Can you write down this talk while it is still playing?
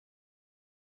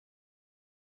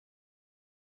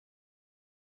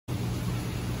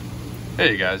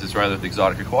Hey guys, it's Riley with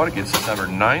Exotic Aquatic. It's December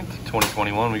 9th,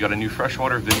 2021. We got a new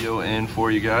freshwater video in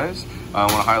for you guys. I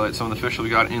want to highlight some of the fish that we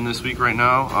got in this week right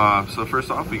now. So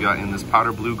first off, we got in this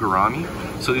powder blue gourami.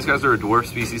 So these guys are a dwarf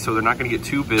species, so they're not going to get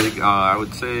too big. I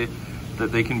would say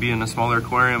that they can be in a smaller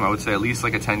aquarium. I would say at least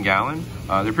like a 10-gallon.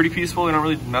 They're pretty peaceful. They don't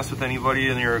really mess with anybody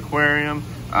in your aquarium.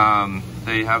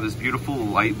 They have this beautiful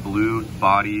light blue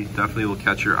body. Definitely will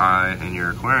catch your eye in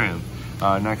your aquarium.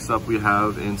 Next up, we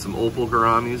have in some opal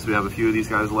gouramis. We have a few of these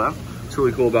guys left. What's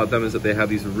really cool about them is that they have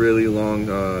these really long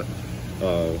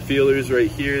feelers right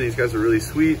here. These guys are really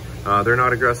sweet. They're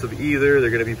not aggressive either.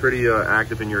 They're going to be pretty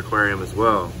active in your aquarium as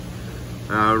well.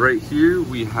 Right here,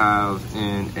 we have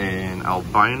an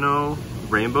albino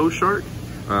rainbow shark.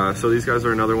 So these guys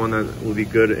are another one that will be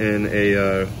good in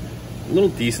a little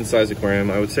decent sized aquarium.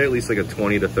 I would say at least like a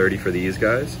 20 to 30 for these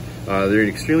guys. They're an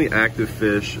extremely active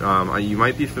fish. You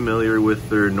might be familiar with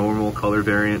their normal color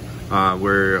variant,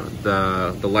 where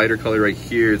the lighter color right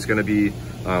here, it's going to be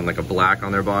like a black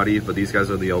on their body, but these guys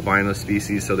are the albino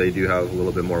species, so they do have a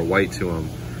little bit more white to them.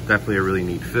 Definitely a really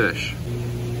neat fish.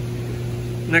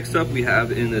 Next up, we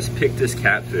have in this pictus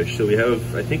catfish. So we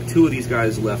have, I think, 2 of these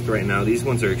guys left right now. These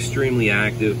ones are extremely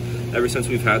active. Ever since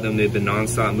we've had them, they've been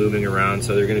nonstop moving around,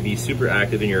 so they're going to be super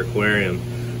active in your aquarium.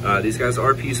 These guys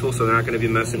are peaceful, so they're not going to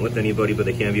be messing with anybody, but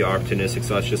they can be opportunistic,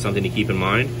 so that's just something to keep in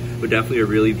mind. But definitely a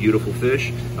really beautiful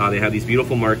fish. They have these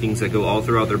beautiful markings that go all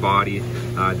throughout their body.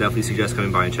 Definitely suggest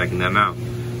coming by and checking them out.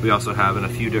 We also have in a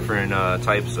few different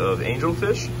types of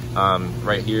angelfish.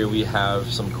 Right here we have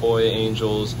some koi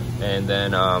angels, and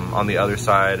then on the other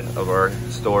side of our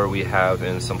store we have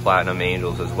in some platinum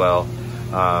angels as well.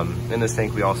 In this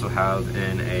tank we also have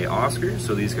in a Oscar,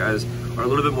 so these guys are a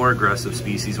little bit more aggressive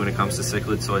species when it comes to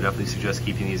cichlids, so I definitely suggest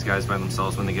keeping these guys by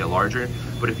themselves when they get larger.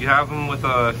 But if you have them with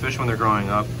fish when they're growing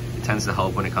up, it tends to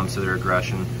help when it comes to their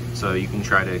aggression, so you can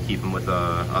try to keep them with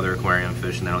other aquarium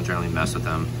fish, and they don't generally mess with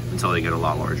them until they get a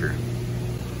lot larger.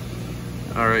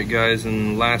 All right guys,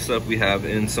 and last up we have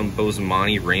in some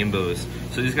Bosemani rainbows.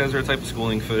 So these guys are a type of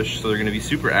schooling fish, so they're going to be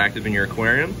super active in your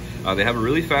aquarium. They have a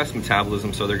really fast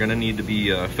metabolism, so they're going to need to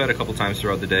be fed a couple times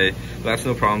throughout the day. But that's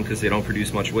no problem because they don't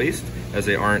produce much waste, as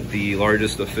they aren't the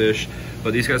largest of fish.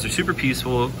 But these guys are super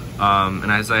peaceful,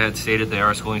 and as I had stated, they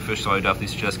are schooling fish, so I definitely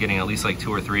suggest getting at least like 2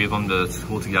 or 3 of them to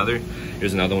school together.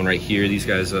 Here's another one right here. These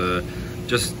guys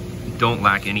just don't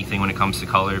lack anything when it comes to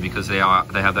color, because they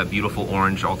have that beautiful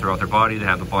orange all throughout their body. They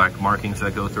have the black markings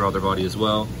that go throughout their body as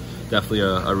well. Definitely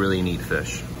a really neat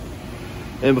fish.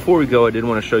 And before we go, I did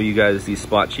want to show you guys these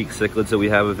spot cheek cichlids that we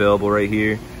have available right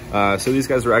here. So these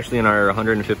guys are actually in our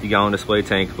 150-gallon display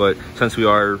tank, but since we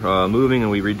are moving and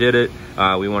we redid it,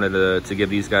 we wanted to give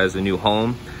these guys a new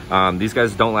home. These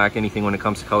guys don't lack anything when it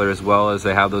comes to color, as well as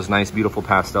they have those nice beautiful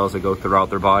pastels that go throughout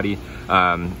their body,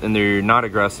 and they're not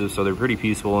aggressive, so they're pretty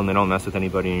peaceful and they don't mess with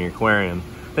anybody in your aquarium.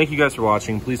 Thank you guys for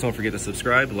watching. Please don't forget to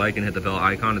subscribe, like, and hit the bell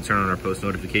icon to turn on our post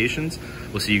notifications.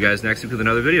 We'll see you guys next week with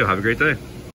another video. Have a great day.